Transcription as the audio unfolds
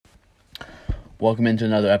Welcome into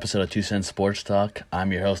another episode of 2 Cents Sports Talk.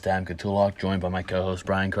 I'm your host, Adam Katulak, joined by my co-host,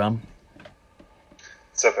 Brian Crum.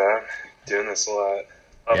 What's up, Adam? Doing this a lot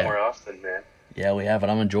more often, man. Yeah, we have it.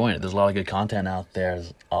 I'm enjoying it. There's a lot of good content out there,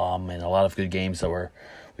 and a lot of good games that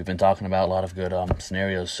we've been talking about, a lot of good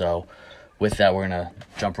scenarios. So with that, we're going to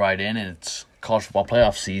jump right in, and it's college football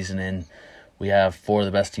playoff season, and we have four of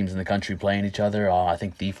the best teams in the country playing each other. I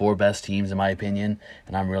think the four best teams, in my opinion,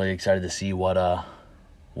 and I'm really excited to see what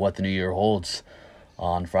the new year holds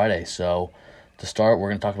on Friday. So to start, we're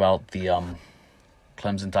going to talk about the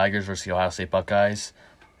Clemson Tigers versus the Ohio State Buckeyes,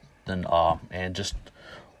 then and just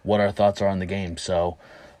what our thoughts are on the game. So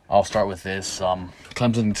I'll start with this.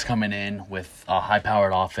 Clemson's coming in with a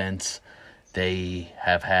high-powered offense. They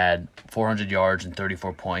have had 400 yards and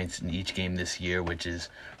 34 points in each game this year, which is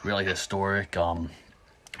really historic.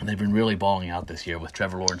 They've been really balling out this year with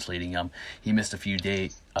Trevor Lawrence leading them. He missed a few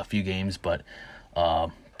games, but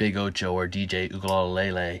Big Ocho or DJ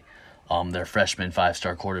Uiagalelei, their freshman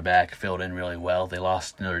 5-star quarterback, filled in really well. They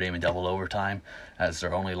lost Notre Dame in double overtime as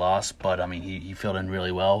their only loss, but he filled in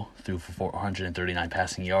really well, threw for 439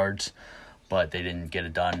 passing yards. But they didn't get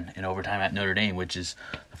it done in overtime at Notre Dame, which is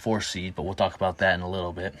the 4th seed, but we'll talk about that in a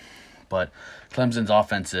little bit. But Clemson's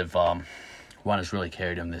offensive one has really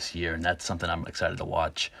carried them this year, and that's something I'm excited to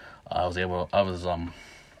watch. I was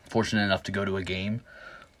fortunate enough to go to a game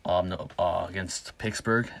against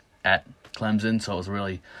Pittsburgh at Clemson, so it was a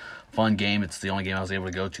really fun game. It's the only game I was able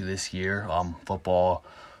to go to this year, football,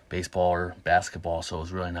 baseball, or basketball, so it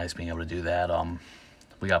was really nice being able to do that.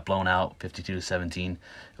 We got blown out 52-17. It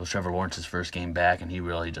was Trevor Lawrence's first game back, and he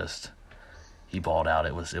really he balled out.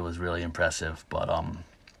 It was really impressive. But I'm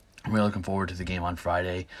really looking forward to the game on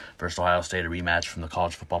Friday versus Ohio State, a rematch from the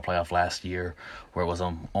college football playoff last year, where it was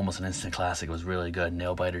almost an instant classic. It was really good,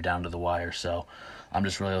 nail biter down to the wire. So I'm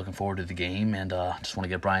just really looking forward to the game, and just want to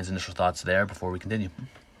get Brian's initial thoughts there before we continue.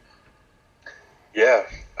 Yeah.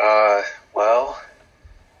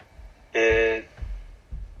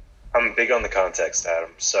 I'm big on the context,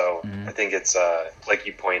 Adam. So I think it's, like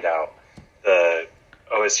you point out, the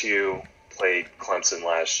OSU played Clemson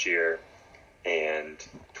last year and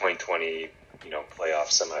 2020, playoff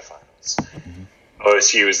semifinals.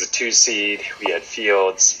 OSU was the 2 seed. We had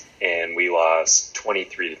Fields, and we lost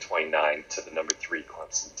 23-29 to the number 3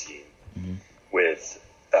 Clemson team with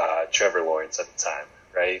Trevor Lawrence at the time,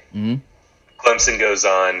 right? Clemson goes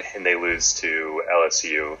on, and they lose to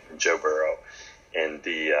LSU and Joe Burrow in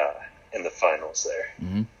the finals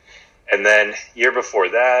there. And then year before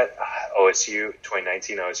that,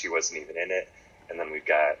 2019, OSU wasn't even in it. And then we've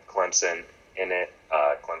got Clemson in it.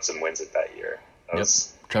 Clemson wins it that year.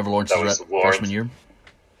 Trevor Lawrence's freshman year.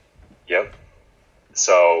 Yep.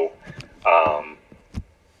 So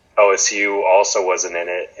OSU also wasn't in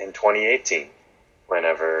it in 2018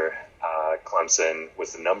 whenever Clemson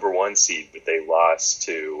was the number 1 seed, but they lost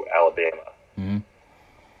to Alabama.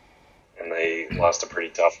 And they lost a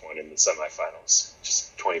pretty tough one in the semifinals,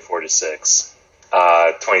 just 24-6.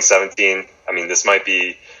 2017, this might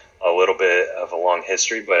be a little bit of a long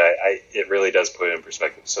history, but it really does put it in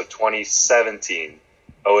perspective. So 2017,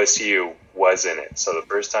 OSU was in it. So the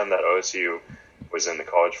first time that OSU was in the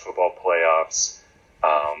college football playoffs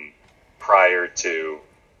prior to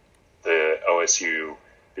the OSU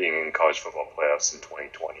being in college football playoffs in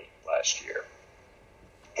 2020 last year.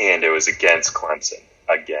 And it was against Clemson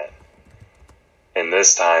again. And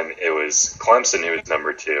this time it was Clemson who was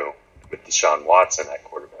number 2 with Deshaun Watson at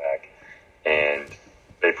quarterback. And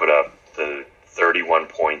they put up the 31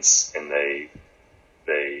 points, and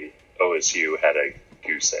OSU had a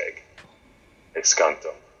goose egg. They skunked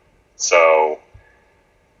them. So,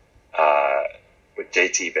 with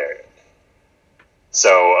JT Barrett. So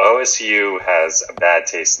OSU has a bad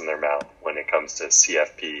taste in their mouth when it comes to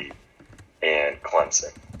CFP and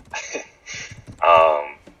Clemson.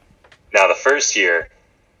 Now, the first year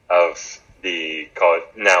of the college,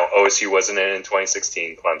 now OSU wasn't in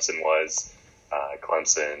 2016. Clemson was.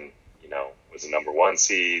 Clemson, was a number 1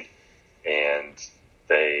 seed, and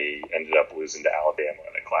they ended up losing to Alabama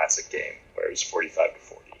in a classic game where it was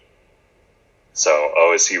 45-40. So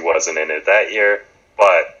OSU wasn't in it that year,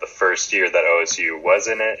 but the first year that OSU was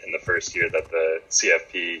in it, and the first year that the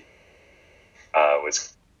CFP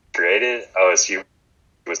was created, OSU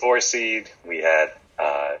was 4 seed. We had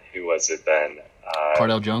who was it then?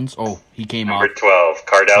 Cardale Jones? Oh, he came number out. 12,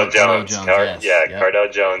 Cardale Jones. Yes.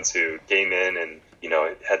 Cardale Jones, who came in and,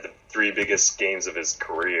 had the 3 biggest games of his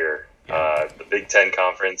career. The Big Ten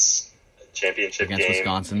Conference championship against game.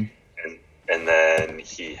 Wisconsin. And then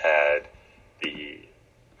he had the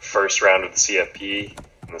first round of the CFP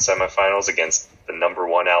in the semifinals against the number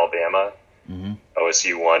 1 Alabama.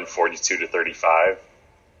 OSU won 42-35,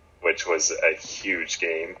 which was a huge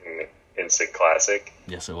game in the Instant Classic.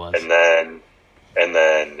 Yes, it was. And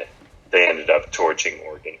then they ended up torching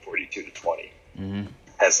Oregon 42-20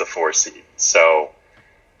 as the 4 seed. So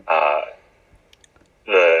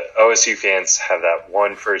the OSU fans have that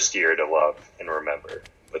one first year to love and remember.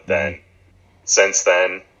 But then, since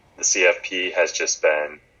then, the CFP has just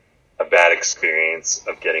been a bad experience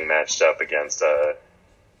of getting matched up against a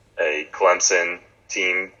Clemson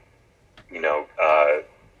team,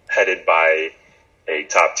 headed by a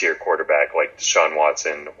top-tier quarterback like Deshaun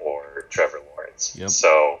Watson or Trevor Lawrence. Yep.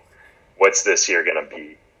 So what's this year going to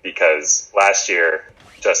be? Because last year,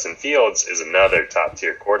 Justin Fields is another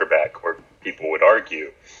top-tier quarterback where people would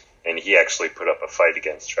argue, and he actually put up a fight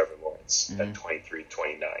against Trevor Lawrence at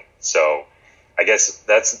 23-29. So I guess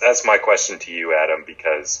that's my question to you, Adam,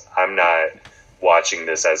 because I'm not watching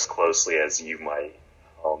this as closely as you might,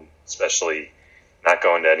 especially not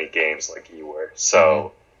going to any games like you were.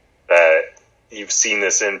 So that you've seen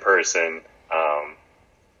this in person.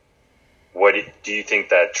 What do you think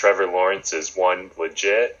that Trevor Lawrence is, one,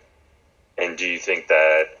 legit, and do you think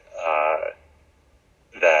that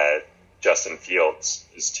that Justin Fields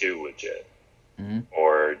is too legit,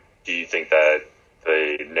 or do you think that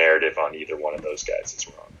the narrative on either one of those guys is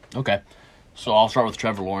wrong? Okay. So I'll start with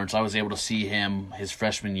Trevor Lawrence. I was able to see him his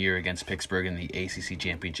freshman year against Pittsburgh in the ACC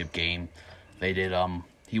championship game. They did.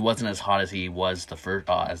 He wasn't as hot as he was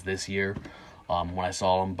as this year when I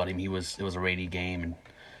saw him, but it was a rainy game, and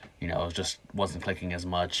it just wasn't clicking as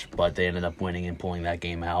much. But they ended up winning and pulling that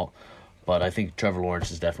game out. But I think Trevor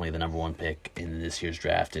Lawrence is definitely the number one pick in this year's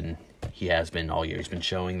draft, and he has been all year. He's been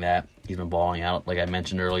showing that. He's been balling out. Like I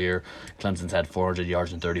mentioned earlier, Clemson's had 400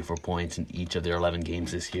 yards and 34 points in each of their 11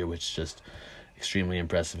 games this year, which is just extremely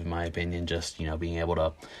impressive in my opinion. Just, being able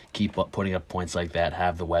to keep putting up points like that,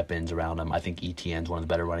 have the weapons around him. I think Etienne's one of the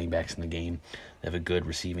better running backs in the game. They have a good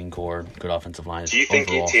receiving core, good offensive line. Do you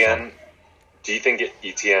think Etienne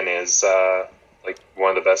is one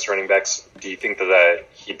of the best running backs? Do you think that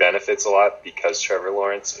he benefits a lot because Trevor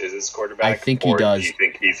Lawrence is his quarterback? I think he does. Do you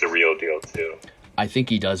think he's the real deal too? I think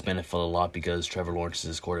he does benefit a lot because Trevor Lawrence is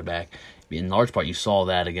his quarterback. In large part, you saw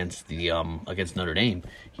that against Notre Dame.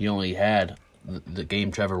 He only had the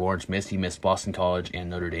game Trevor Lawrence missed. He missed Boston College and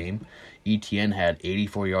Notre Dame. Etienne had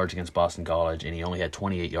 84 yards against Boston College, and he only had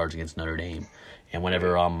 28 yards against Notre Dame. And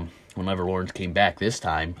whenever Lawrence came back this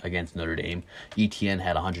time against Notre Dame, Etienne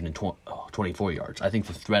had 124 yards. I think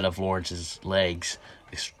the threat of Lawrence's legs,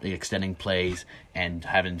 extending plays, and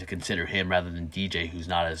having to consider him rather than DJ, who's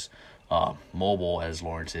not as mobile as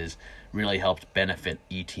Lawrence is, really helped benefit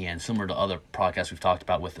Etienne. Similar to other podcasts we've talked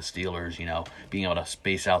about with the Steelers, being able to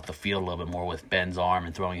space out the field a little bit more with Ben's arm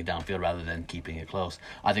and throwing it downfield rather than keeping it close.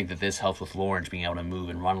 I think that this helps with Lawrence being able to move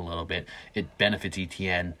and run a little bit. It benefits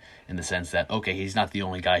Etienne in the sense that, okay, he's not the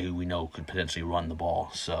only guy who we know could potentially run the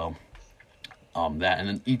ball. So that, and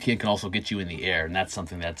then Etienne can also get you in the air, and that's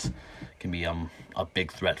something that can be a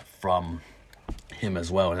big threat from him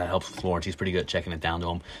as well, and that helps with Lawrence. He's pretty good at checking it down to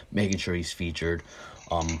him, making sure he's featured.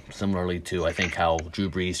 Similarly to, I think, how Drew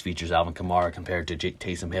Brees features Alvin Kamara compared to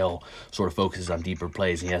Taysom Hill, sort of focuses on deeper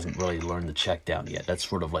plays. He hasn't really learned the check down yet. That's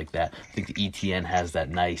sort of like that. I think the Etienne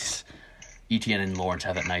and Lawrence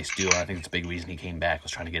have that nice duo. I think it's a big reason he came back,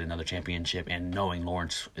 was trying to get another championship, and knowing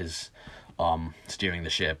Lawrence is steering the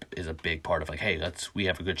ship is a big part of hey, we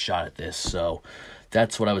have a good shot at this. So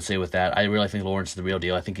that's what I would say with that. I really think Lawrence is the real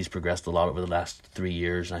deal. I think he's progressed a lot over the last 3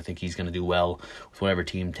 years, and I think he's going to do well with whatever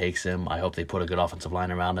team takes him. I hope they put a good offensive line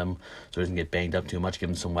around him so he doesn't get banged up too much, give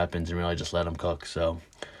him some weapons, and really just let him cook. So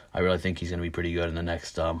I really think he's going to be pretty good in the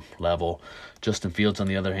next level. Justin Fields, on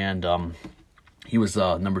the other hand, he was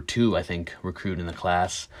number 2, I think, recruit in the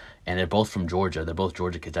class, and they're both from Georgia. They're both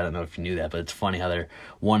Georgia kids. I don't know if you knew that, but it's funny how they're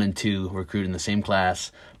 1 and 2 recruit in the same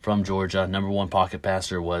class from Georgia. Number 1 pocket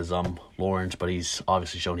passer was Lawrence, but he's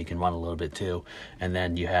obviously shown he can run a little bit too. And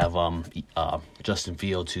then you have Justin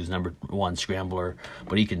Fields, who's number 1 scrambler,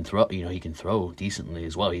 but he can throw. He can throw decently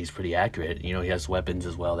as well. He's pretty accurate. He has weapons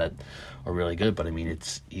as well that are really good. But I mean,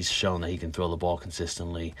 he's shown that he can throw the ball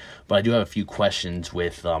consistently. But I do have a few questions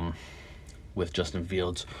with Justin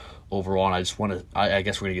Fields overall, and I just want to, I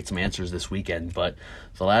guess we're going to get some answers this weekend, but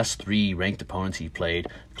the last 3 ranked opponents he played,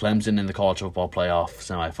 Clemson in the college football playoff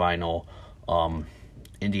semifinal,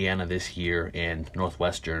 Indiana this year, and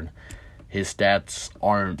Northwestern, his stats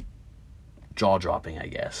aren't jaw-dropping, I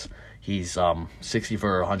guess. He's 60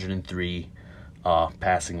 for 103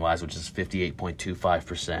 passing-wise, which is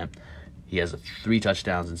 58.25%. He has 3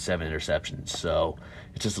 touchdowns and 7 interceptions, so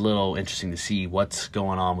it's just a little interesting to see what's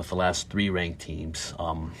going on with the last 3 ranked teams.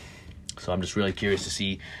 So I'm just really curious to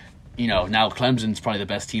see now Clemson's probably the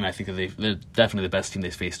best team. I think they're definitely the best team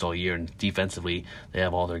they've faced all year, and defensively they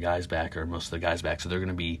have all their guys back, or most of their guys back, so they're going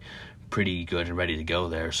to be pretty good and ready to go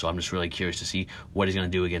there. So I'm just really curious to see what he's going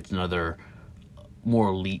to do against another more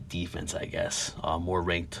elite defense, I guess, more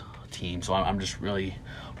ranked team. So I'm just really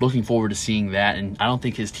looking forward to seeing that, and I don't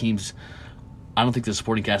think the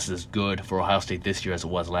supporting cast is as good for Ohio State this year as it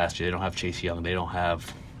was last year. They don't have Chase Young. They don't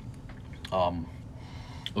have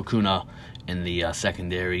Okuna in the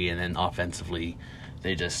secondary, and then offensively,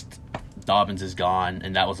 Dobbins is gone,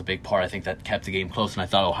 and that was a big part. I think that kept the game close, and I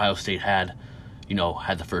thought Ohio State had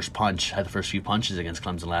the first few punches against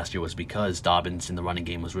Clemson last year was because Dobbins in the running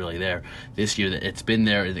game was really there. This year, it's been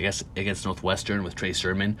there, I guess, against Northwestern with Trey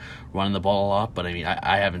Sermon running the ball a lot, but I mean,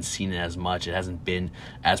 I haven't seen it as much. It hasn't been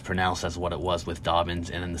as pronounced as what it was with Dobbins,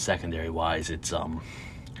 and then the secondary-wise, it's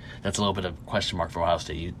that's a little bit of a question mark for Ohio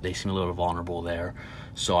State. They seem a little vulnerable there.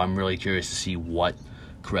 So I'm really curious to see what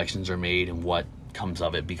corrections are made and what comes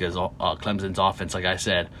of it, because Clemson's offense, like I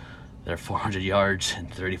said, they're 400 yards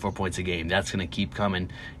and 34 points a game. That's going to keep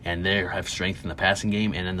coming, and they have strength in the passing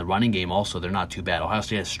game. And in the running game also, they're not too bad. Ohio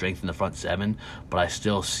State has strength in the front seven, but I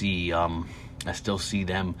still see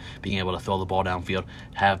them being able to throw the ball downfield,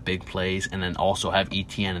 have big plays, and then also have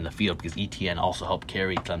ETN in the field, because ETN also helped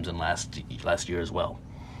carry Clemson last year as well.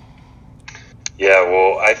 Yeah,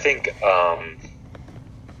 well, I think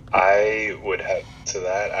I would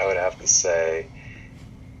have to say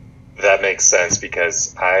that makes sense,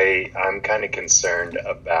 because I'm kind of concerned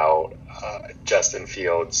about Justin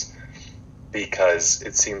Fields, because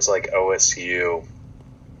it seems like OSU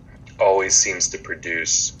always seems to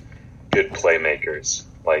produce good playmakers,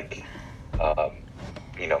 like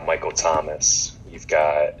Michael Thomas. You've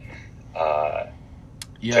got Terry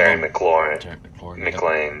McLaurin.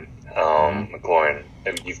 McLaurin.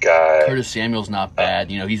 You've got Curtis Samuel's not bad.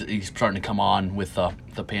 He's starting to come on with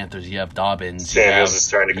the Panthers. You have Dobbins. Samuels is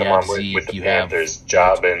starting to come on with the Panthers.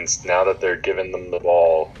 Dobbins, now that they're giving them the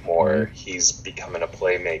ball more, he's becoming a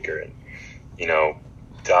playmaker. And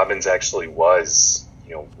Dobbins actually was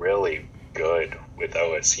really good with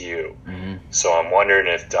OSU. Mm-hmm. So I'm wondering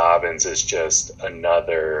if Dobbins is just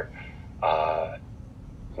another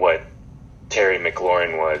what Terry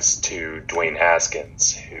McLaurin was to Dwayne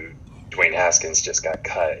Haskins, who Dwayne Haskins just got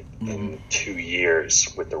cut in 2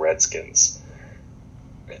 years with the Redskins,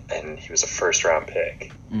 and he was a first-round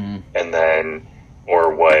pick. Mm-hmm. And then,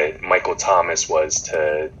 or what Michael Thomas was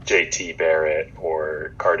to J.T. Barrett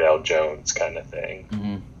or Cardell Jones kind of thing.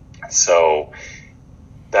 Mm-hmm. So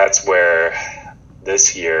that's where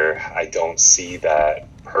this year I don't see that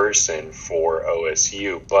person for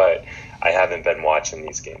OSU, but I haven't been watching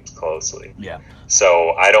these games closely. Yeah.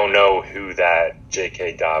 So I don't know who that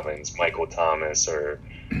J.K. Dobbins, Michael Thomas, or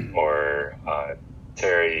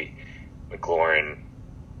Terry McLaurin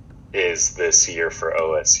is this year for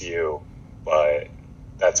OSU, but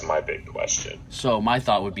that's my big question. So my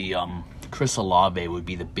thought would be Chris Olave would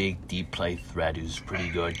be the big deep play threat who's pretty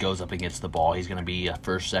good, goes up against the ball. He's going to be a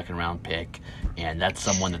first, second round pick, and that's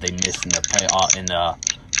someone that they missed in the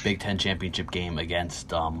Big Ten championship game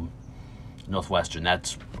against Northwestern.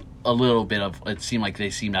 That's a little bit of, it seemed like they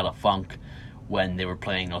seemed out of funk when they were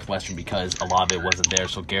playing Northwestern because Olave wasn't there,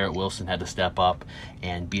 so Garrett Wilson had to step up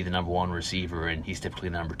and be the number one receiver, and he's typically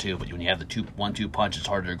the number two. But when you have the 1-2 punch, it's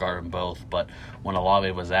harder to guard them both. But when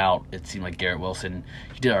Olave was out, it seemed like Garrett Wilson,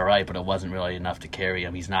 he did all right, but it wasn't really enough to carry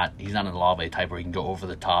him. He's not an Olave type where he can go over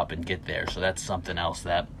the top and get there. So that's something else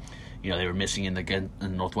that they were missing in the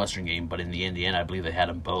Northwestern game. But in the end, I believe they had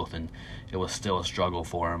them both, and it was still a struggle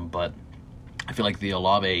for him. But I feel like the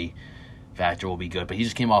Olave factor will be good, but he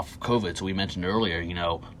just came off COVID. So we mentioned earlier,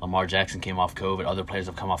 Lamar Jackson came off COVID. Other players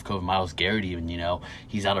have come off COVID. Myles Garrett even,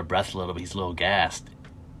 he's out of breath a little bit. He's a little gassed.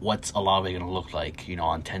 What's Olave going to look like,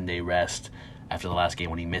 on 10-day rest after the last game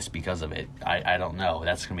when he missed because of it? I don't know.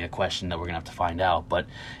 That's going to be a question that we're going to have to find out, but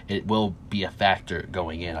it will be a factor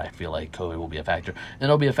going in. I feel like COVID will be a factor. And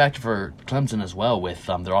it'll be a factor for Clemson as well with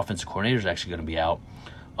their offensive coordinator is actually going to be out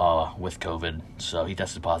with COVID, so he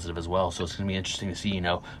tested positive as well. So it's going to be interesting to see,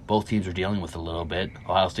 both teams are dealing with it a little bit.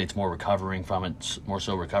 Ohio State's more recovering from it,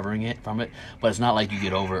 but it's not like you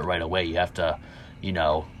get over it right away. You have to,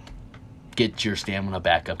 get your stamina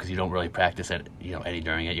back up because you don't really practice it, any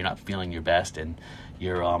during it. You're not feeling your best, and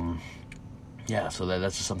you're, so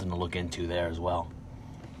that's just something to look into there as well.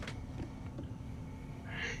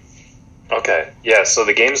 Okay, yeah, so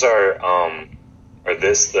the games are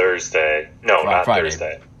this Thursday. No, not Friday.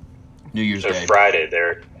 Thursday. New Year's Day. Friday.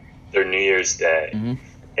 They're New Year's Day. Mm-hmm.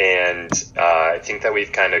 And I think that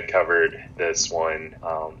we've kind of covered this one,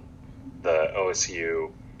 the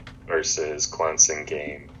OSU versus Clemson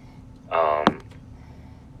game.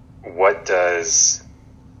 What does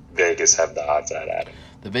Vegas have the odds at, Adam?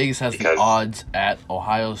 The Vegas has the odds at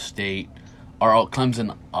Ohio State are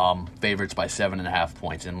Clemson favorites by 7.5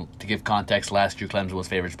 points. And to give context, last year Clemson was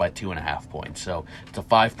favorites by 2.5 points. So it's a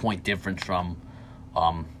 5-point difference from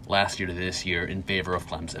last year to this year in favor of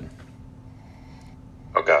Clemson.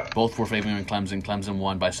 Okay. Both were favoring Clemson. Clemson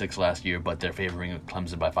won by 6 last year, but they're favoring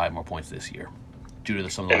Clemson by 5 more points this year. Due to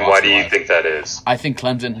some of the and why do you think that is? I think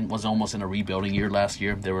Clemson was almost in a rebuilding year last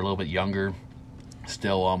year. They were a little bit younger,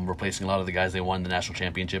 still replacing a lot of the guys they won the national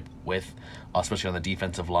championship with, especially on the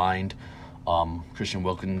defensive line. Christian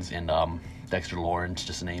Wilkins and Dexter Lawrence,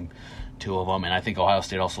 just to name two of them. And I think Ohio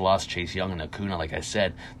State also lost Chase Young and Acuna. Like I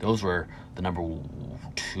said, those were the number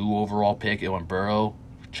 2 overall pick. It went Burrow,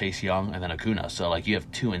 Chase Young, and then Acuna. So like you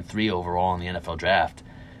have 2 and 3 overall in the NFL draft.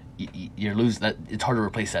 You're losing that. It's hard to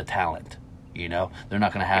replace that talent. You know, they're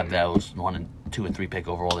not going to have those 1 and 2 and 3 pick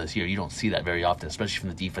overall this year. You don't see that very often, especially from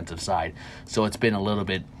the defensive side. So it's been a little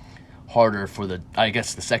bit harder for I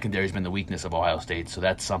guess the secondary has been the weakness of Ohio State. So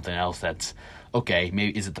that's something else that's okay.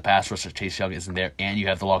 Maybe is it the pass rush that Chase Young isn't there, and you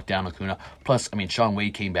have the lockdown Acuna. Plus, I mean, Sean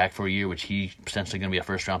Wade came back for a year, which he's potentially going to be a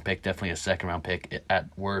first-round pick, definitely a second-round pick at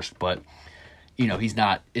worst. But you know, he's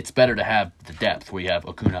not. It's better to have the depth where you have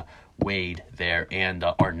Acuna, Wade there, and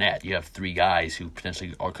Arnett. You have 3 guys who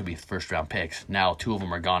potentially could be first-round picks. Now 2 of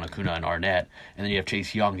them are gone, Acuna and Arnett, and then you have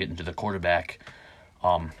Chase Young getting to the quarterback.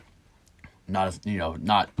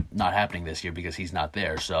 Not happening this year because he's not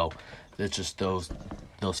there. So it's just those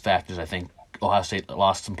factors. I think Ohio State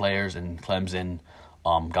lost some players, and Clemson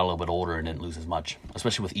got a little bit older and didn't lose as much,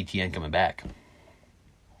 especially with ETN coming back.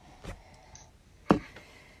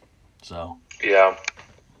 So yeah.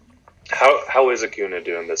 How is Acuna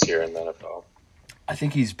doing this year in the NFL? I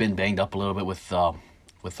think he's been banged up a little bit with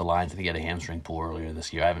the Lions. I think he had a hamstring pull earlier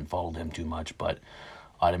this year. I haven't followed him too much, but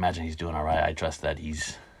I'd imagine he's doing all right. I trust that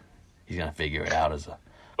he's going to figure it out Well,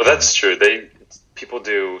 that's true. People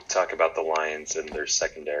do talk about the Lions and their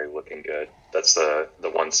secondary looking good. That's the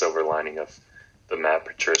one silver lining of the Matt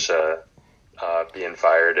Patricia being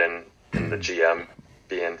fired and the GM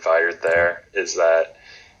being fired there is that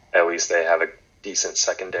at least they have a decent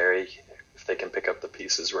secondary if they can pick up the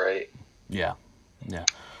pieces right. Yeah.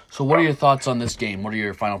 So what are your thoughts on this game? What are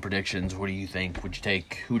your final predictions? What do you think? Who would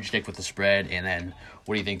you take with the spread? And then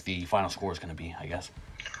what do you think the final score is going to be, I guess?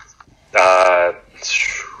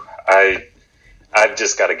 I've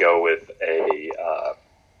just got to go with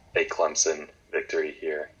a Clemson victory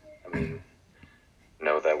here. I mean,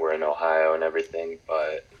 know that we're in Ohio and everything,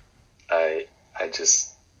 but I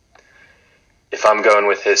just, if I'm going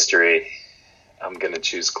with history, I'm going to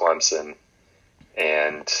choose Clemson.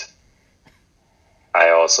 And I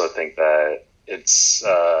also think that it's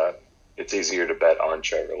easier to bet on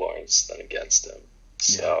Trevor Lawrence than against him.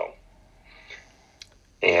 So,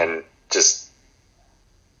 and just,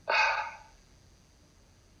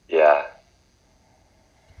 yeah,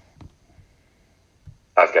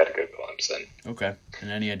 I've got to go Clemson. Okay.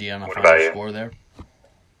 And any idea on the final score there?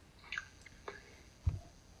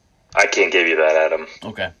 I can't give you that, Adam.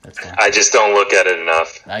 Okay, that's fine. I just don't look at it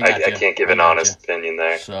enough. I can't give an honest opinion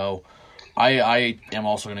there. So, I am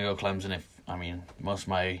also going to go Clemson. Most of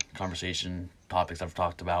my conversation topics I've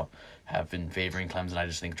talked about have been favoring Clemson. I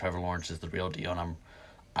just think Trevor Lawrence is the real deal, and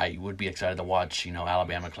I would be excited to watch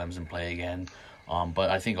Alabama Clemson play again. But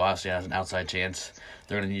I think Ohio State has an outside chance.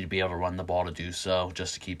 They're going to need to be able to run the ball to do so,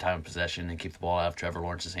 just to keep time of possession and keep the ball out of Trevor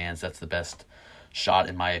Lawrence's hands. That's the best shot,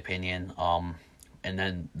 in my opinion. And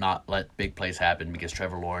then not let big plays happen because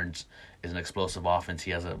Trevor Lawrence is an explosive offense.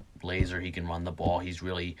 He has a laser. He can run the ball. He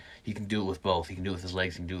can do it with both. He can do it with his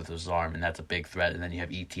legs. He can do it with his arm, and that's a big threat. And then you have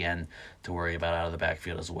ETN to worry about out of the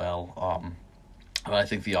backfield as well. But I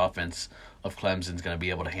think the offense of Clemson is going to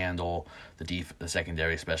be able to handle the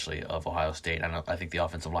secondary, especially of Ohio State. I think the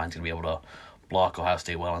offensive line is going to be able to block Ohio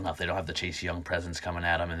State well enough. They don't have the Chase Young presence coming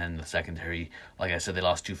at them, and then the secondary, like I said, they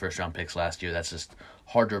lost 2 first-round picks last year. That's just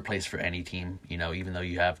hard to replace for any team. Even though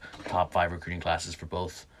you have top 5 recruiting classes for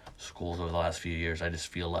both schools over the last few years, I just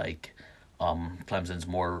feel like Clemson's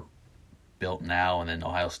more built now, and then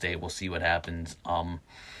Ohio State, we'll see what happens. And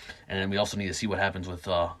then we also need to see what happens with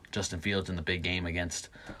Justin Fields in the big game against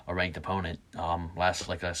a ranked opponent.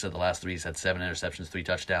 Like I said, the last 3 he's had 7 interceptions, 3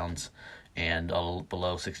 touchdowns, and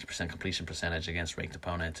below 60% completion percentage against ranked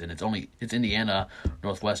opponents. And it's Indiana,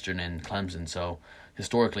 Northwestern, and Clemson. So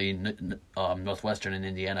historically, Northwestern and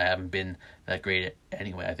Indiana haven't been that great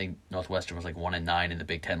anyway. I think Northwestern was like 1-9 in the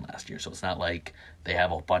Big Ten last year. So it's not like they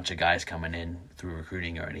have a bunch of guys coming in through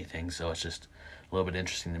recruiting or anything. So it's just a little bit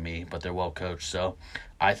interesting to me, but they're well coached. So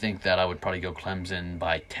I think that I would probably go Clemson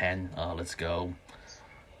by 10. Let's go.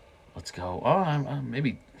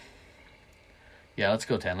 Maybe Yeah, let's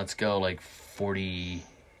go 10. Let's go like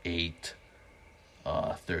 48,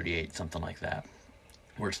 38, something like that.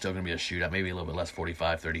 Where it's still going to be a shootout, maybe a little bit less,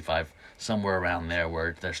 45, 35, somewhere around there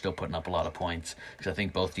where they're still putting up a lot of points. Because I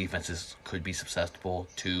think both defenses could be susceptible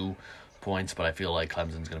to points, but I feel like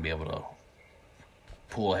Clemson's going to be able to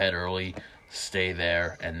pull ahead early, stay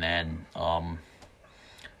there, and then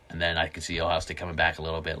I could see Ohio State coming back a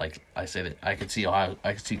little bit. Like I say that I could see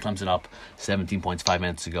Clemson up 17 points 5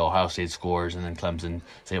 minutes ago. Ohio State scores, and then Clemson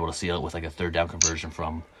is able to seal it with like a third down conversion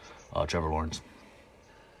from Trevor Lawrence.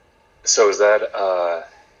 So is that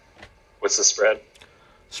what's the spread?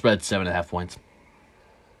 Spread 7.5 points.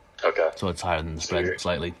 Okay. So it's higher than the spread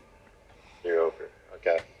slightly. You're over.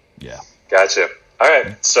 Okay. Yeah. Gotcha. All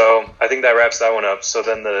right. So I think that wraps that one up. So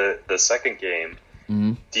then the second game.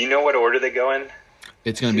 Mm-hmm. Do you know what order they go in?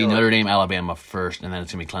 It's going to be Notre Dame, Alabama first, and then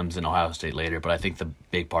it's going to be Clemson, Ohio State later. But I think the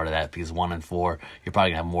big part of that, because 1 and 4, you're probably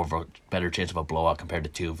going to have more of a better chance of a blowout compared to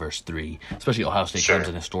 2 versus 3. Especially Ohio State, Sure.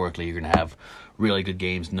 Clemson, historically, you're going to have really good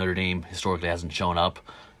games. Notre Dame historically hasn't shown up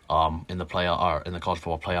in the playoff, or in the college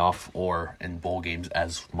football playoff, or in bowl games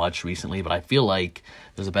as much recently. But I feel like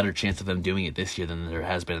there's a better chance of them doing it this year than there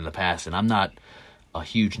has been in the past. And I'm not a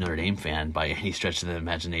huge Notre Dame fan by any stretch of the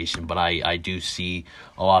imagination, but I do see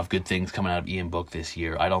a lot of good things coming out of Ian Book this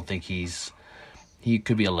year. I don't think he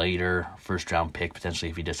could be a later first-round pick, potentially,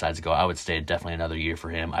 if he decides to go. I would say definitely another year for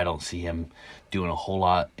him. I don't see him doing a whole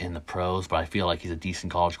lot in the pros, but I feel like he's a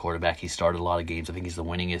decent college quarterback. He started a lot of games. I think he's the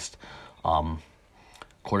winningest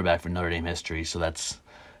quarterback for Notre Dame history, so that's,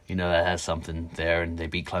 that has something there. And they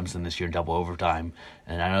beat Clemson this year in double overtime.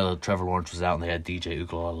 And I know that Trevor Lawrence was out, and they had DJ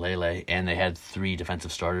Uiagalelei, and they had 3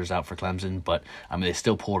 defensive starters out for Clemson. But, they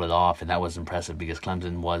still pulled it off, and that was impressive because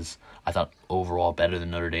Clemson was, I thought, overall better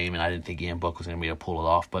than Notre Dame, and I didn't think Ian Book was going to be able to pull it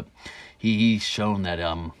off. But he's shown that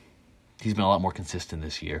he's been a lot more consistent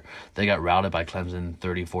this year. They got routed by Clemson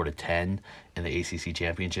 34-10 in the ACC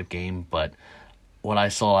championship game, but what I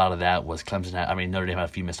saw out of that was Notre Dame had a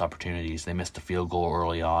few missed opportunities. They missed a field goal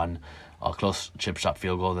early on, a close chip shot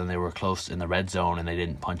field goal. Then they were close in the red zone, and they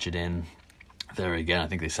didn't punch it in there again. I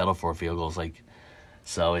think they settled for a field goal.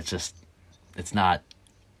 So it's not.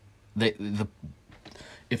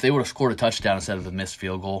 If they would have scored a touchdown instead of a missed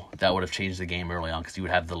field goal, that would have changed the game early on because you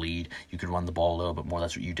would have the lead. You could run the ball a little bit more.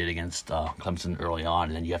 That's what you did against Clemson early on,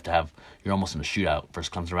 and then you're almost in a shootout versus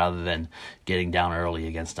Clemson rather than getting down early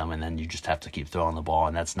against them, and then you just have to keep throwing the ball,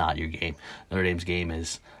 and that's not your game. Notre Dame's game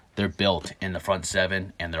is they're built in the front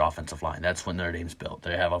 7 and their offensive line. That's what Notre Dame's built.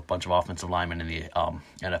 They have a bunch of offensive linemen in the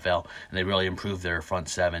NFL, and they really improved their front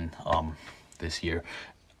 7 this year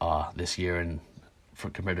and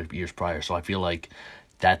compared to years prior. So I feel like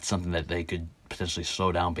that's something that they could potentially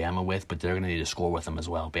slow down Bama with, but they're going to need to score with them as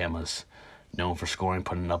well. Bama's known for scoring,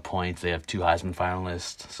 putting up points. They have 2 Heisman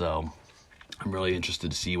finalists, so I'm really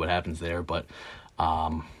interested to see what happens there. But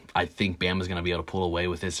I think Bama's going to be able to pull away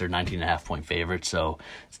with this. They're 19.5-point favorites, so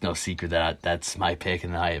it's no secret that that's my pick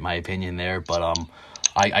and my opinion there. But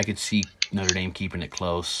I could see Notre Dame keeping it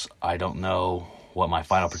close. I don't know what my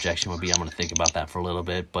final projection would be. I'm going to think about that for a little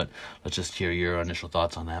bit, but let's just hear your initial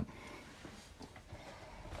thoughts on that.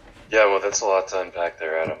 Yeah, well, that's a lot to unpack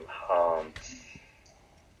there, Adam.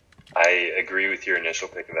 I agree with your initial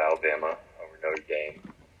pick of Alabama over Notre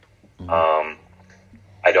Dame. Mm-hmm.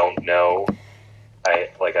 I don't know.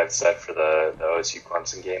 Like I've said for the OSU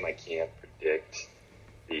Clemson game, I can't predict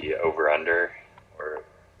the over-under,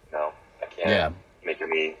 I can't make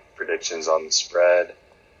any predictions on the spread.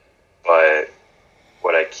 But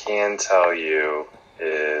what I can tell you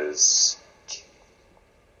is,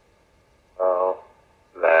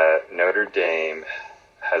 that Notre Dame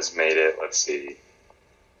has made it, let's see,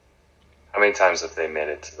 how many times have they made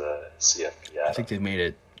it to the CFP? I think they've made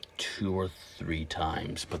it 2 or 3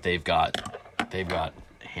 times, but they've got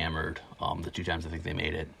hammered the 2 times I think they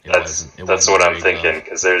made it. That's what I'm thinking,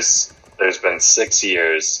 because there's been 6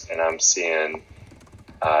 years, and I'm seeing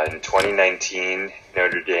in 2019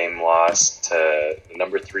 Notre Dame lost to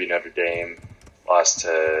number 3 Notre Dame, lost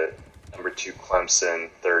to number 2 Clemson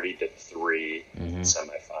 30-3 in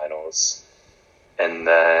semifinals. And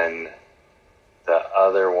then the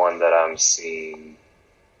other one that I'm seeing,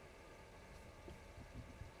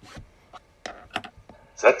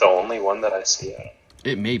 is that the only one that I see?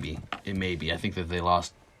 It may be. I think that they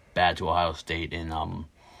lost bad to Ohio State in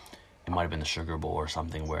it might have been the Sugar Bowl or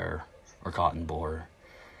something or Cotton Bowl, or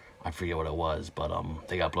I forget what it was, but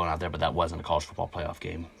they got blown out there, but that wasn't a college football playoff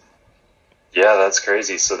game. Yeah, that's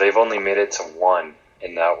crazy. So they've only made it to 1,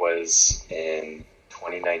 and that was in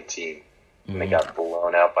 2019. And they got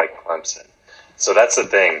blown out by Clemson. So that's the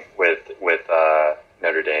thing with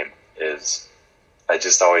Notre Dame is I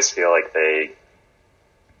just always feel like they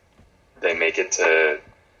they make it to,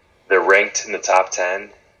 they're ranked in the top 10,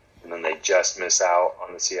 and then they just miss out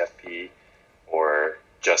on the CFP, or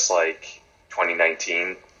just like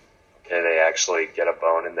 2019, okay, they actually get a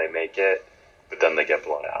bone and they make it, but then they get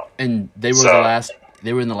blown out. And they were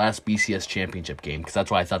They were in the last BCS championship game, because that's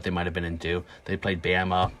why I thought they might have been in two. They played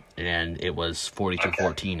Bama, and it was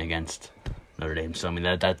 42-14 against Notre Dame. So I mean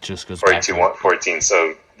that just goes back to 42-14.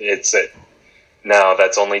 So it's now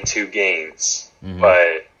that's only 2 games,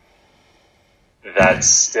 but that's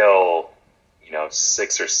still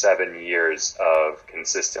 6 or 7 years of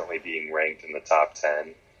consistently being ranked in the top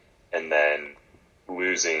 10, and then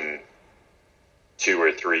losing 2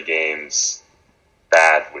 or 3 games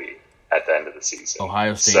badly at the end of the season.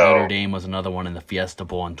 Ohio State Notre Dame was another one in the Fiesta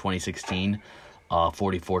Bowl in 2016,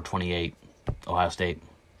 44-28, Ohio State.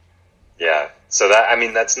 Yeah, so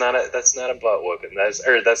that's not a butt whooping.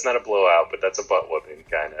 That's not a blowout, but that's a butt whooping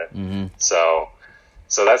kind of. Mm-hmm. So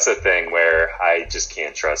that's the thing where I just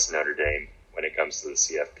can't trust Notre Dame when it comes to the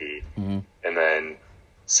CFP. Mm-hmm. And then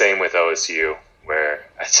same with OSU, where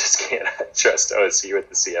I just can't trust OSU with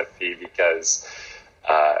the CFP because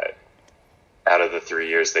out of the 3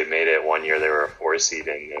 years they made it, 1 year they were a 4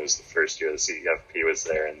 seeding. It was the first year the CFP was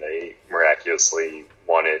there, and they miraculously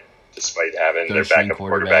won it despite having their backup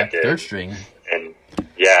quarterback in. Third string. And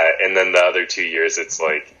and then the other 2 years it's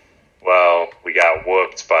like, well, we got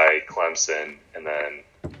whooped by Clemson, and then,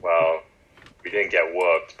 well, we didn't get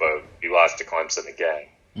whooped, but we lost to Clemson again.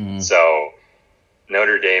 Mm-hmm. So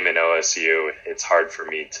Notre Dame and OSU, it's hard for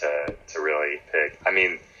me to really pick. I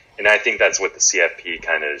mean, and I think that's what the CFP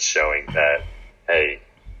kind of is showing, that, hey,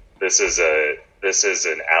 this is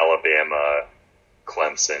an Alabama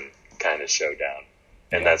Clemson kind of showdown.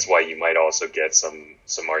 And that's why you might also get some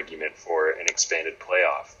argument for an expanded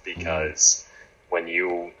playoff, because when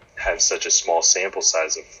you have such a small sample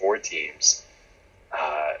size of 4 teams,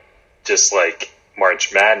 just like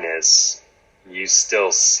March Madness, you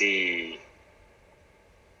still see,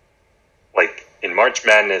 like in March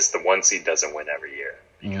Madness, the 1 seed doesn't win every year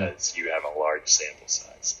because you have a large sample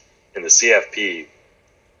size. In the CFP,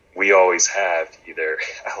 we always have either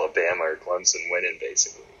Alabama or Clemson winning,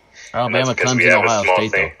 basically. Alabama, Clemson, Ohio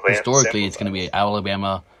State, though. Historically, it's going to be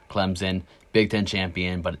Alabama, Clemson, Big Ten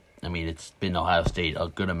champion, but, I mean, it's been Ohio State a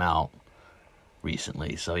good amount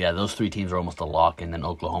recently. So, yeah, those 3 teams are almost a lock, and then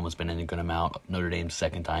Oklahoma's been in a good amount. Notre Dame's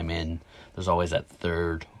second time in. There's always that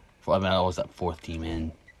always that 4th team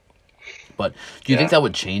in. But do you think that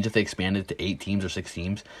would change if they expanded to 8 teams or 6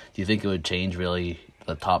 teams? Do you think it would change, really,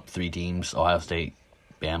 the top 3 teams, Ohio State,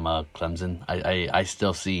 Bama, Clemson? I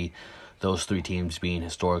still see those 3 teams being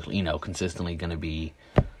historically, consistently going to be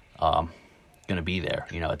there,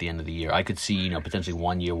 at the end of the year. I could see, potentially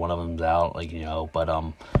 1 year one of them's out, but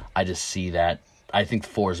I just see that. I think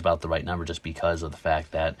 4 is about the right number, just because of the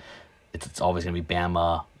fact that it's always going to be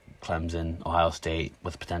Bama, Clemson, Ohio State,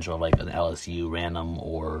 with potential of like an LSU random,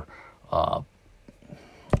 or I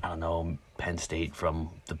don't know, Penn State from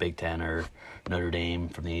the Big Ten, or Notre Dame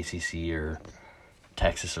from the ACC, or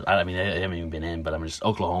Texas. I mean, they haven't even been in, but I'm just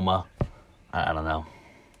Oklahoma. I don't know.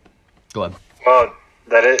 Go ahead. Well,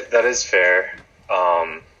 that is fair.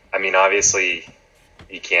 I mean, obviously,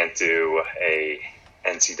 you can't do a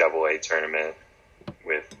NCAA tournament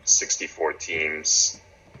with 64 teams.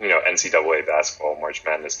 NCAA basketball March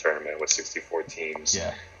Madness tournament with 64 teams,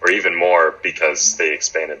 or even more, because they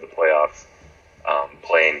expanded the playoff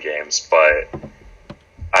playing games. But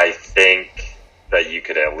I think that you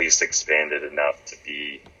could at least expand it enough to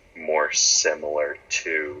be more similar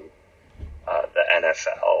to the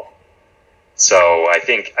NFL. So I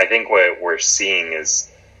think what we're seeing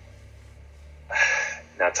is,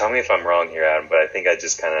 now tell me if I'm wrong here, Adam, but I think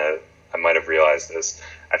I might have realized this.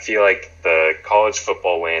 I feel like the college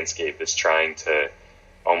football landscape is trying to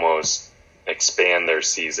almost expand their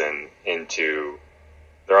season into,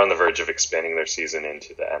 they're on the verge of expanding their season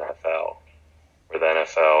into the NFL, where the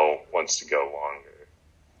NFL wants to go longer.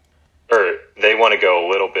 Or they want to go a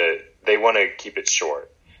little bit, they want to keep it short,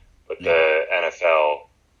 but the NFL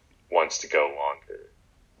wants to go longer.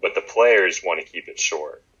 But the players want to keep it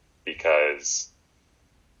short because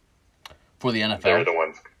for the NFL, they're the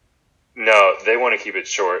ones. No, they want to keep it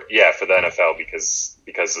short. Yeah, for the NFL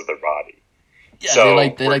because of their body. Yeah, so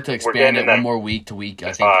they like to expand it one more week to week.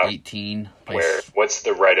 I think 18. What's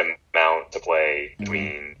the right amount to play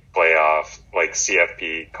between playoff, like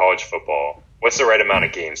CFP, college football? What's the right amount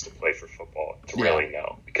of games to play for football to really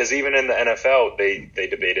know? Because even in the NFL, they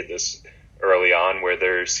debated this early on, where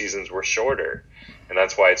their seasons were shorter, and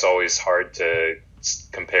that's why it's always hard to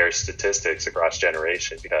compare statistics across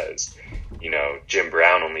generations, because Jim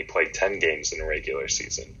Brown only played 10 games in a regular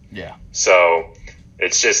season. Yeah. So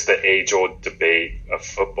it's just the age-old debate of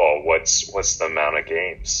football. What's the amount of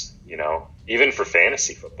games? Even for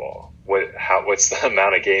fantasy football, what's the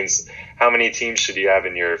amount of games? How many teams should you have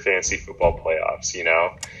in your fantasy football playoffs?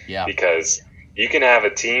 Yeah. Because you can have a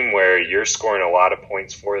team where you're scoring a lot of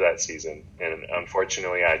points for that season, and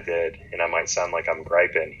unfortunately, I did, and I might sound like I'm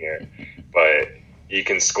griping here, but you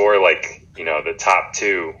can score the top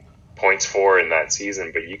 2 points for in that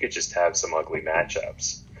season, but you could just have some ugly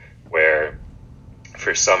matchups where,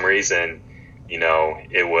 for some reason,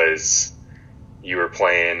 it was you were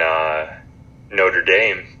playing Notre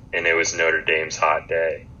Dame, and it was Notre Dame's hot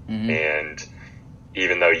day, and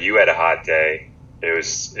even though you had a hot day, it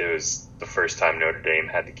was the first time Notre Dame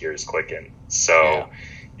had the gears clicking. So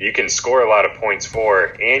you can score a lot of points for,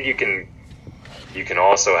 and you can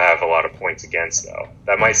also have a lot of points against, though.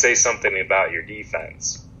 That might say something about your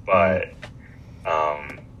defense, but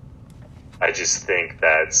I just think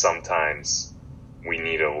that sometimes we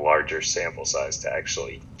need a larger sample size to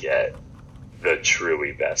actually get the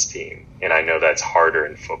truly best team. And I know that's harder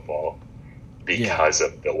in football because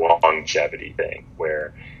of the longevity thing,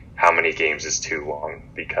 where how many games is too long,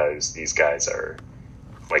 because these guys are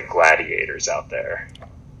like gladiators out there.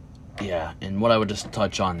 Yeah, and what I would just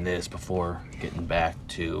touch on this before getting back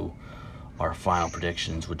to our final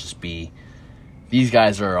predictions would just be, these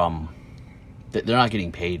guys are they're not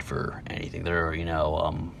getting paid for anything. They're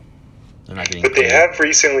they're not getting But paid. they have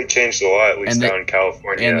recently changed the law, at least down in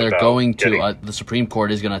California. And they're going to the Supreme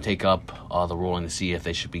Court is going to take up the ruling to see if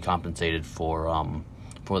they should be compensated for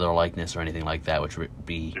their likeness or anything like that, which would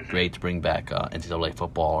be great to bring back NCAA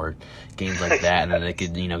football or games like that, and then they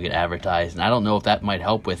could get advertised. And I don't know if that might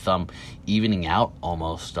help with evening out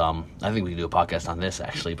almost. I think we could do a podcast on this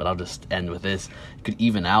actually, but I'll just end with this. It could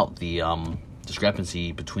even out the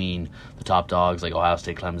discrepancy between the top dogs like Ohio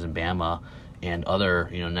State, Clemson, Bama, and other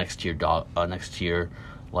next tier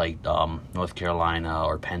like North Carolina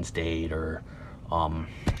or Penn State or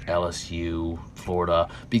LSU, Florida.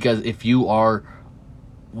 Because if you are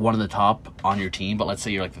one of the top on your team, but let's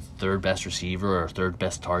say you're like the third best receiver or third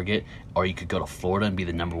best target, or you could go to Florida and be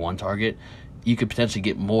the number 1 target, you could potentially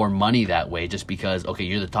get more money that way, just because, okay,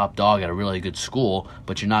 you're the top dog at a really good school,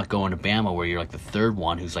 but you're not going to Bama where you're like the third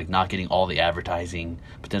one who's like not getting all the advertising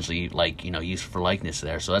potentially used for likeness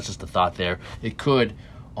there. So that's just a thought there. It could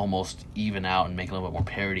almost even out and make a little bit more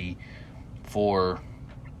parity for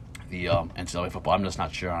the NCAA football. I'm just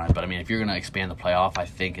not sure on it, but I mean, if you're going to expand the playoff, I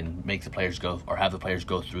think, and make the players go, or have the players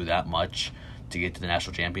go through that much to get to the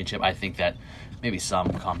national championship, I think that maybe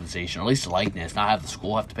some compensation, or at least likeness, not have the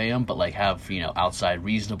school have to pay them, but like have outside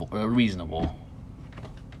reasonable. Well,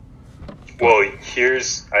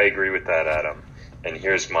 I agree with that, Adam, and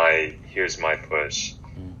here's my push.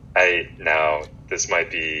 Now this might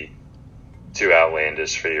be too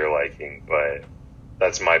outlandish for your liking, but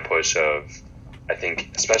that's my push of, I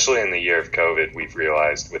think, especially in the year of COVID, we've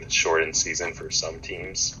realized with a shortened season for some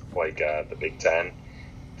teams, like the Big Ten,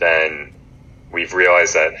 then we've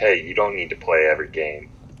realized that, hey, you don't need to play every game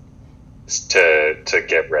to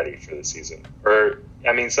get ready for the season. Or,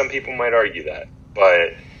 I mean, some people might argue that,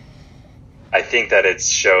 but I think that it's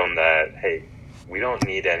shown that, hey, we don't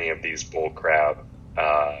need any of these bull crap,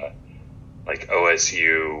 like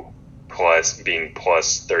OSU being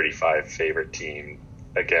plus 35 favorite team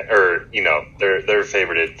again, or they're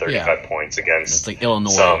favored 35 points against. It's like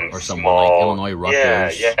Illinois or someone like Illinois,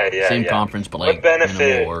 Rutgers, same conference, but like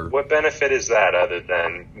what benefit is that other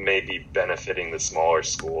than maybe benefiting the smaller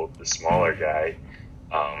school, the smaller guy,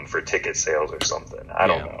 for ticket sales or something? I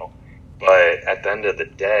don't know, but at the end of the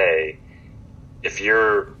day, if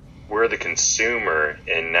we're the consumer,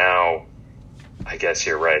 and now I guess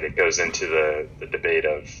you're right, it goes into the debate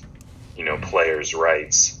of players'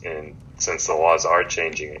 rights, and since the laws are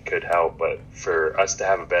changing, it could help. But for us to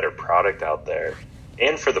have a better product out there,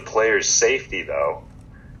 and for the players' safety, though,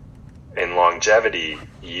 and longevity,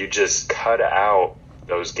 you just cut out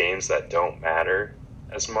those games that don't matter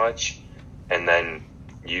as much, and then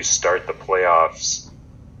you start the playoffs,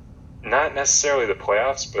 not necessarily the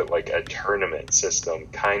playoffs, but like a tournament system,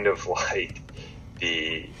 kind of like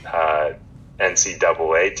the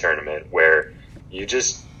NCAA tournament, where you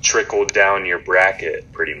just trickle down your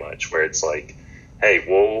bracket pretty much, where it's like, hey,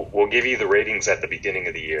 we'll give you the ratings at the beginning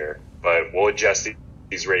of the year, but we'll adjust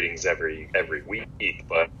these ratings every week.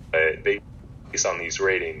 But based on these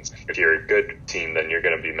ratings, if you're a good team, then you're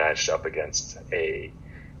going to be matched up against a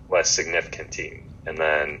less significant team, and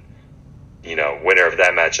then winner of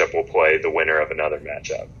that matchup will play the winner of another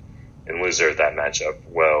matchup, and loser of that matchup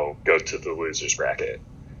will go to the loser's bracket.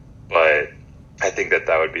 But I think that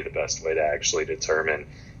would be the best way to actually determine,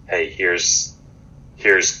 hey, here's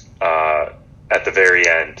a at the very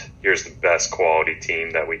end, here's the best quality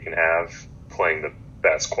team that we can have playing the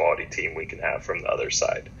best quality team we can have from the other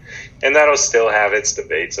side. And that'll still have its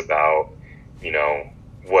debates about,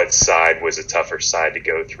 what side was a tougher side to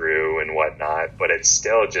go through and whatnot, but it's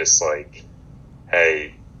still just like,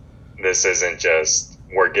 hey, this isn't just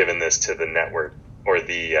we're giving this to the network or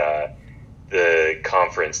the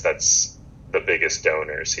conference that's the biggest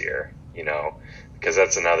donors here, because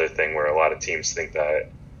that's another thing where a lot of teams think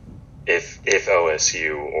that if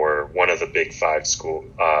OSU or one of the Big Five school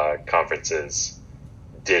conferences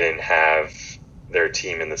didn't have their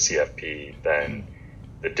team in the CFP, then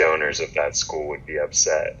the donors of that school would be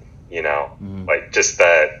upset, like just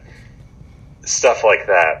that stuff like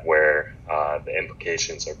that where the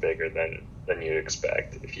implications are bigger than you'd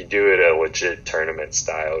expect. If you do it a legit tournament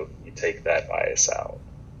style, you take that bias out.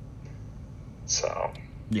 So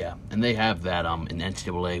yeah, and they have that in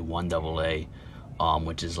NCAA 1AA,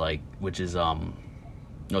 which is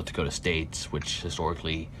North Dakota State's, which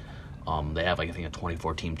historically they have I think a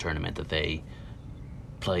 24 team tournament that they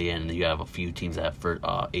play in. You have a few teams that have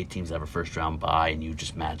 8 teams that have a first round bye, and you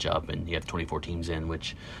just match up, and you have 24 teams in,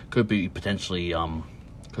 which could be potentially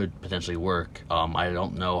work. I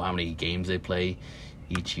don't know how many games they play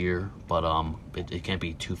each year, but it can't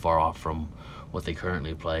be too far off from what they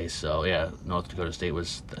currently play. So yeah, North Dakota State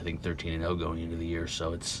was I think 13-0 going into the year,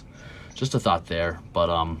 so it's just a thought there.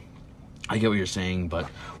 But I get what you're saying, but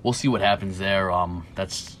we'll see what happens there.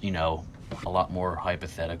 That's a lot more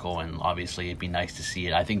hypothetical, and obviously it'd be nice to see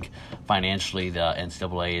it. I think financially the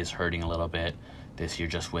NCAA is hurting a little bit this year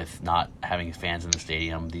just with not having fans in the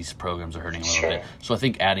stadium. These programs are hurting a little bit. So I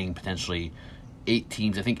think adding potentially 8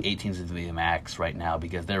 teams, I think 8 teams would be the max right now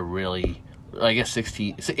because they're really, I guess 8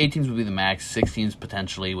 teams would be the max, 6 teams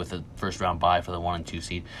potentially with a first round bye for the 1 and 2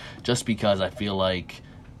 seed, just because I feel like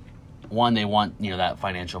one, they want that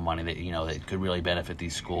financial money that that could really benefit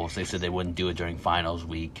these schools. They said they wouldn't do it during finals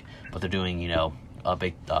week, but they're doing a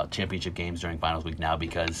big championship games during finals week now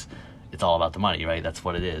because it's all about the money, right? That's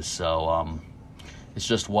what it is. So it's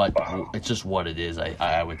just what it is.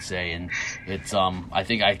 I would say, and it's I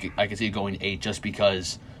think I could see it going to 8 just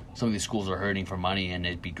because some of these schools are hurting for money, and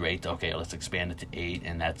it'd be great. Okay, let's expand it to 8,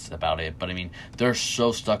 and that's about it. But I mean, they're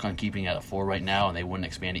so stuck on keeping it at 4 right now, and they wouldn't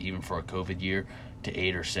expand it even for a COVID year to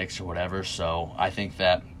 8 or 6 or whatever. So I think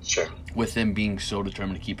that with them being so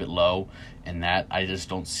determined to keep it low, and that I just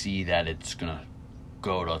don't see that it's gonna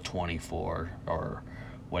go to 24 or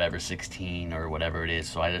whatever, 16 or whatever it is.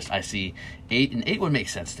 So I see 8, and 8 would make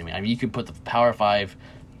sense to me. I mean, you could put the Power 5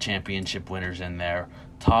 championship winners in there,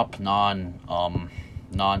 top non-Power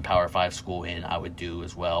 5 school in, I would do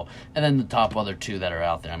as well, and then the top other 2 that are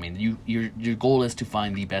out there. I mean, your goal is to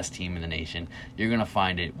find the best team in the nation. You're gonna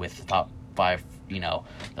find it with the top 5, the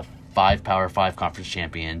 5 Power 5 conference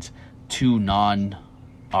champions, 2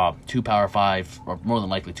 Power 5, or more than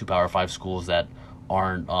likely 2 Power 5 schools that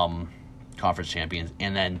aren't conference champions,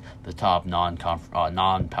 and then the top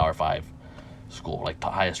non-Power 5 school, like the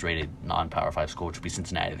highest rated non-Power 5 school, which would be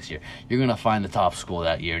Cincinnati this year. You're going to find the top school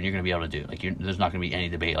that year, and you're going to be able to do it. Like, there's not going to be any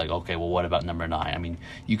debate like, okay, well, what about number 9? I mean,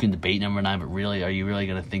 you can debate number 9, but really, are you really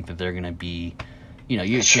going to think that they're going to be,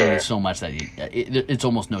 you're seeing so much that it's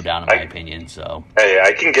almost no doubt in my opinion. So hey,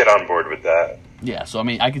 I can get on board with that. Yeah, so I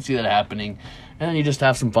mean, I can see that happening, and then you just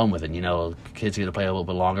have some fun with it. Kids get to play a little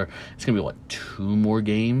bit longer. It's going to be 2 more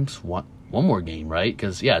games? One more game, right?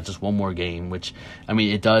 Because, yeah, just one more game, which, I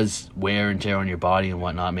mean, it does wear and tear on your body and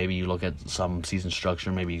whatnot. Maybe you look at some season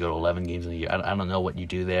structure. Maybe you go to 11 games in a year. I don't know what you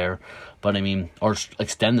do there. But, I mean, or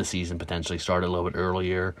extend the season potentially, start a little bit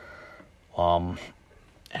earlier, and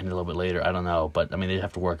a little bit later. I don't know. But, I mean, they'd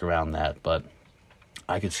have to work around that. But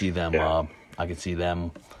I could see them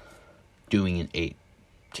doing an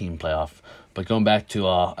 8-team playoff. But going back to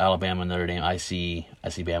Alabama and Notre Dame, I see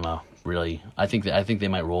Bama. Really, I think they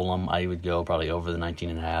might roll them. I would go probably over the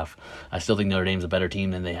 19.5. I still think Notre Dame's a better team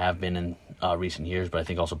than they have been in recent years, but I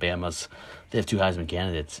think also they have 2 Heisman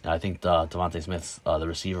candidates. I think Devontae Smith's the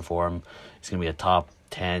receiver for him. He's going to be a top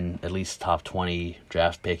 10, at least top 20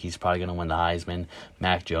 draft pick. He's probably going to win the Heisman.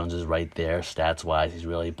 Mac Jones is right there stats-wise. He's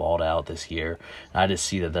really balled out this year. And I just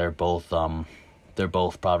see that they're both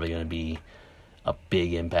probably going to be a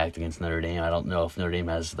big impact against Notre Dame. I don't know if Notre Dame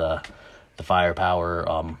has the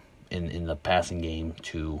firepower in the passing game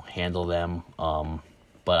to handle them.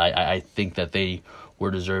 But I think that they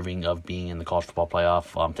were deserving of being in the college football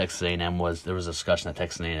playoff. Texas A&M there was a discussion that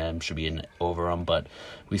Texas A&M should be in over them, but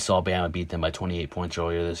we saw Bama beat them by 28 points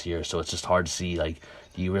earlier this year, so it's just hard to see, like,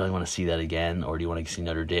 do you really want to see that again, or do you want to see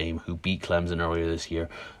Notre Dame, who beat Clemson earlier this year,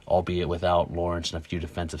 albeit without Lawrence and a few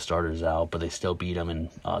defensive starters out, but they still beat them in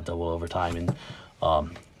double overtime, and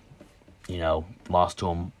lost to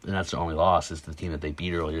them, and that's their only loss is the team that they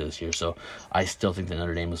beat earlier this year. So I still think that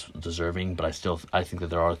Notre Dame is deserving, but I think that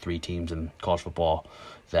there are 3 teams in college football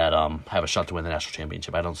that have a shot to win the national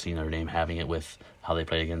championship. I don't see Notre Dame having it with how they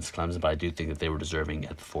played against Clemson, but I do think that they were deserving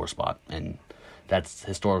at the 4 spot. And that's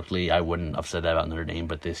historically, I wouldn't have said that about Notre Dame,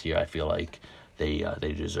 but this year I feel like they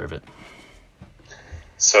deserve it.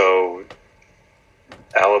 So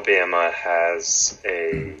Alabama has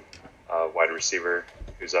a wide receiver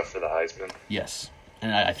who's up for the Heisman. Yes,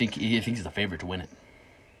 and I think he's the favorite to win it.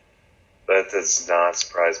 That does not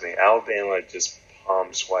surprise me. Alabama just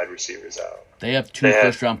pumps wide receivers out. They have 2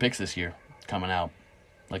 first-round picks this year coming out,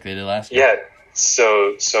 like they did last year. Yeah,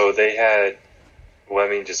 so they had. Let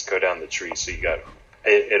me just go down the tree. So you got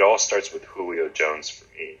it all starts with Julio Jones for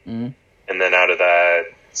me, and then out of that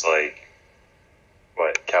it's like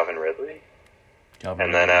what Calvin Ridley,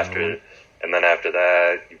 and then after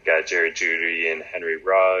that you've got Jerry Jeudy and Henry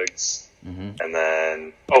Ruggs, and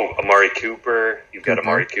then Amari Cooper. You've got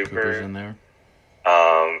Amari Cooper Cooper's in there.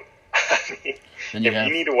 If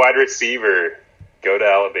you need a wide receiver, go to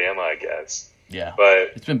Alabama, I guess. Yeah,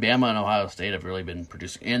 but it's been Bama and Ohio State have really been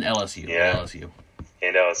producing, and LSU. Yeah,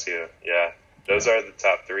 and LSU. Yeah, those are the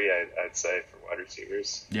top 3, I'd say, for wide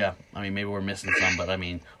receivers. Yeah, I mean, maybe we're missing some, but I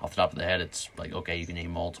mean, off the top of the head, it's like, okay, you can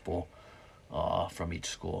name multiple from each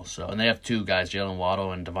school. So, and they have 2 guys, Jalen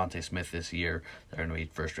Waddle and Devontae Smith this year. They're going to be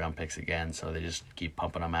first-round picks again, so they just keep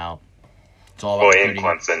pumping them out. It's all about and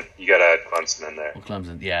Clemson. You got to add Clemson in there. Well,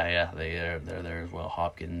 Clemson, yeah, they're there as well.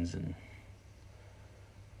 Hopkins and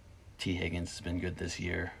T. Higgins has been good this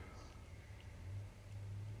year.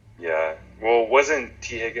 Yeah. Well, wasn't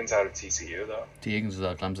T. Higgins out of TCU, though? T. Higgins was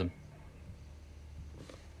out of Clemson.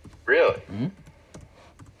 Really? Mm-hmm.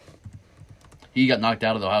 He got knocked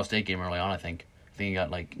out of the Ohio State game early on, I think. I think he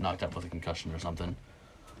got, knocked out with a concussion or something.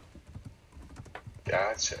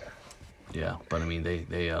 Gotcha. Yeah, but, I mean, they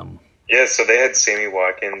Yeah, so they had Sammy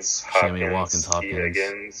Watkins, Hopkins. T.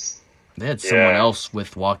 Higgins. They had someone else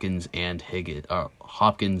with Watkins and Higgins,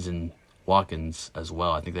 Hopkins and Watkins as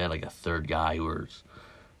well. I think they had, a third guy who was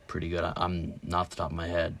pretty good. I'm not off the top of my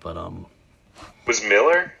head, but was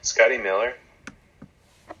Miller, Scotty Miller?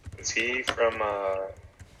 Was he from?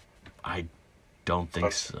 I don't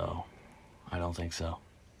think so. I don't think so.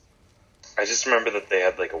 I just remember that they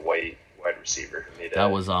had a white wide receiver who made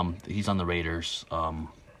that was he's on the Raiders. Oh,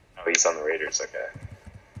 he's on the Raiders. Okay.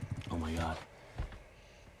 Oh my God.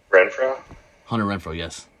 Renfro. Hunter Renfro,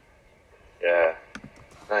 yes. Yeah.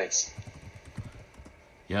 Nice.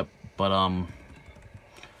 Yep, but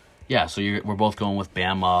yeah. So we're both going with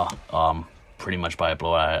Bama, pretty much by a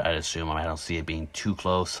blowout. I'd assume. I don't see it being too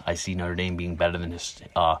close. I see Notre Dame being better than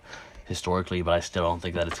historically, but I still don't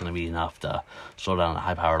think that it's going to be enough to slow down the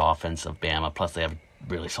high-powered offense of Bama. Plus, they have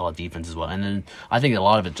really solid defense as well. And then I think a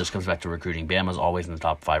lot of it just comes back to recruiting. Bama's always in the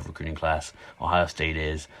top 5 recruiting class. Ohio State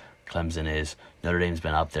is. Clemson is. Notre Dame's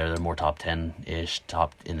been up there. They're more top 10-ish,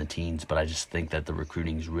 top in the teens. But I just think that the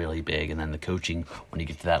recruiting is really big. And then the coaching, when you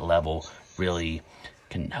get to that level, really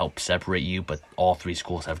can help separate you. But all 3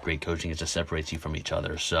 schools have great coaching. It just separates you from each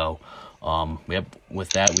other. So with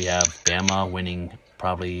that, we have Bama winning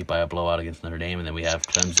probably by a blowout against Notre Dame. And then we have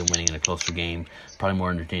Clemson winning in a closer game, probably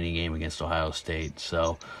more entertaining game against Ohio State.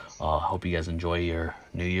 So hope you guys enjoy your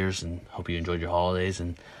New Year's and hope you enjoyed your holidays.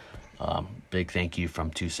 And big thank you from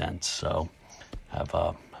 2 cents. So have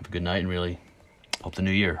a good night and really hope the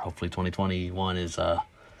new year, hopefully 2021 is a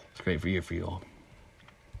great year for you all.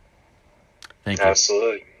 Thank you.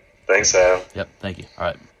 Absolutely. Thanks, Adam. Yep. Thank you. All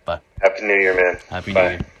right. Bye. Happy New Year, man. Happy Bye. New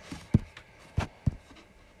Year.